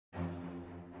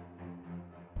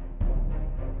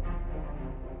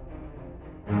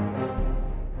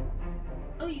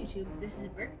YouTube, this is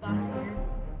Brick Boss here,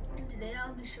 and today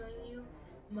I'll be showing you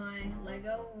my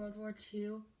Lego World War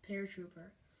II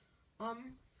Paratrooper.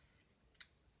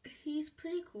 He's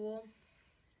pretty cool.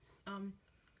 I'll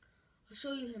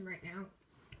show you him right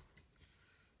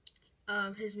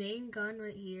now. His main gun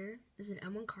right here is an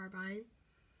M1 carbine.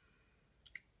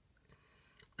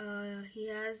 He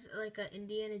has like a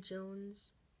Indiana Jones,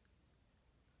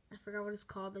 I forgot what it's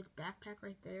called, like backpack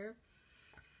right there.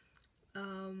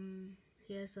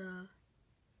 He has a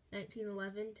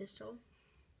 1911 pistol,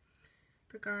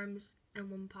 brick arms, and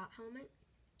one pop helmet.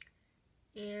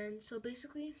 And so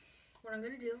basically, what I'm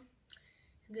going to do,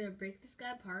 I'm going to break this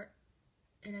guy apart,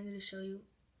 and I'm going to show you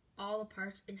all the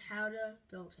parts and how to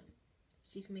build him,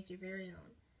 so you can make your very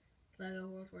own Lego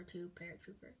World War II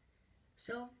Paratrooper.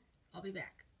 So, I'll be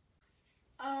back.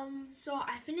 So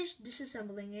I finished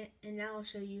disassembling it, and now I'll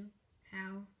show you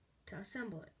how to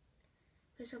assemble it.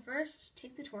 Okay, so first,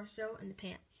 take the torso and the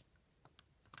pants.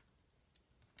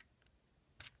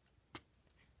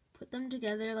 Put them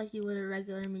together like you would a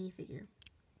regular minifigure.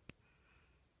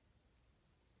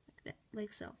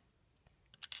 Like so.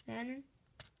 Then,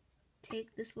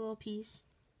 take this little piece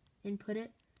and put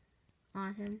it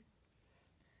on him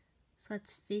so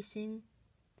it's facing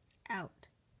out.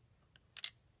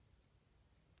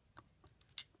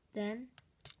 Then,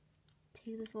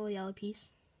 take this little yellow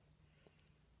piece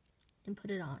and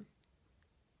put it on.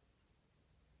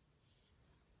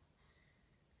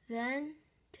 Then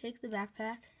take the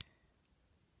backpack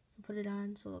and put it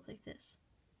on so it looks like this.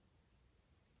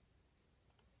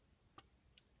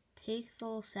 Take the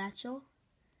little satchel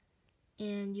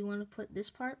and you want to put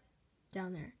this part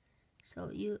down there.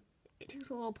 So it takes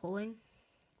a little pulling.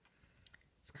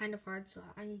 It's kind of hard, so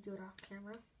I need to do it off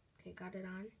camera. Okay, got it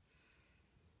on.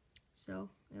 So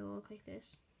it will look like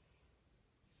this.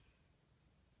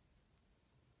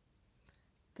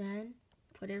 Then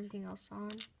put everything else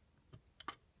on,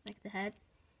 like the head,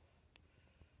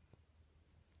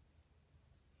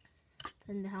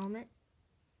 then the helmet,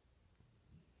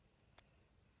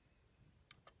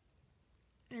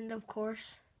 and of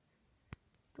course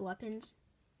the weapons.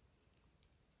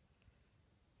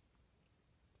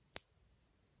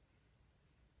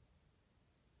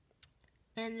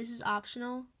 And this is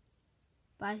optional,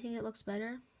 but I think it looks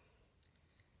better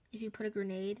if you put a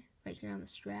grenade right here on the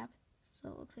strap. So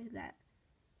it looks like that.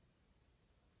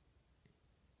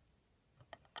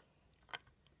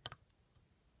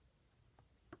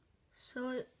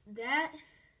 So that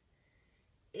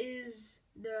is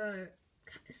the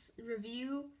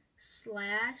review /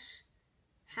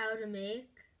 how to make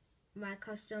my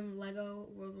custom Lego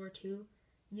World War II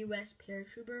U.S.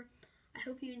 Paratrooper. I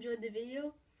hope you enjoyed the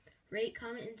video. Rate,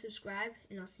 comment, and subscribe,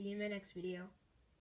 and I'll see you in my next video.